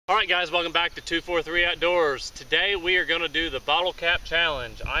Alright guys, welcome back to 243 Outdoors. Today we are going to do the bottle cap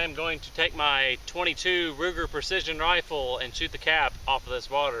challenge. I am going to take my 22 Ruger precision rifle and shoot the cap off of this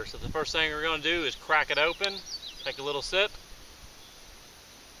water. So the first thing we're going to do is crack it open, take a little sip.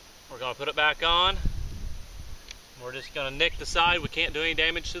 We're going to put it back on. We're just going to nick the side. We can't do any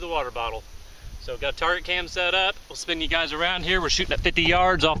damage to the water bottle. So we've got a target cam set up. We'll spin you guys around here. We're shooting at 50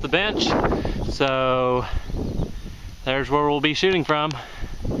 yards off the bench. So there's where we'll be shooting from.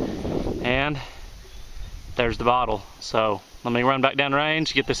 And there's the bottle. So let me run back down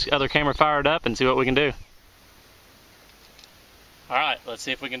range, get this other camera fired up and see what we can do. Alright, let's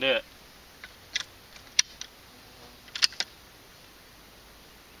see if we can do it.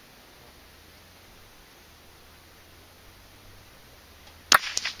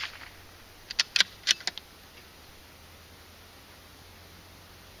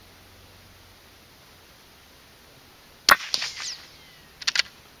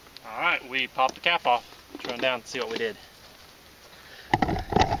 Alright, we popped the cap off. Let's run down and see what we did.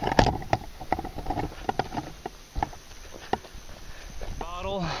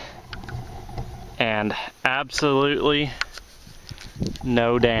 Bottle, and absolutely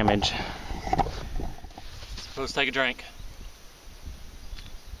no damage. Let's take a drink.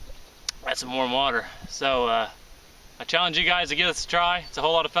 That's some warm water. So I challenge you guys to give this a try. It's a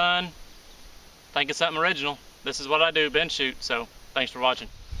whole lot of fun. Think it's something original. This is what I do, bench shoot. So thanks for watching.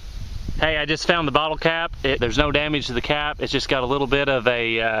 Hey, I just found the bottle cap. There's no damage to the cap. It's just got a little bit of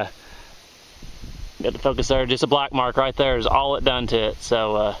a, get the focus there, just a black mark right there is all it done to it.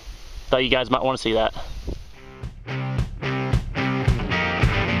 So thought you guys might want to see that.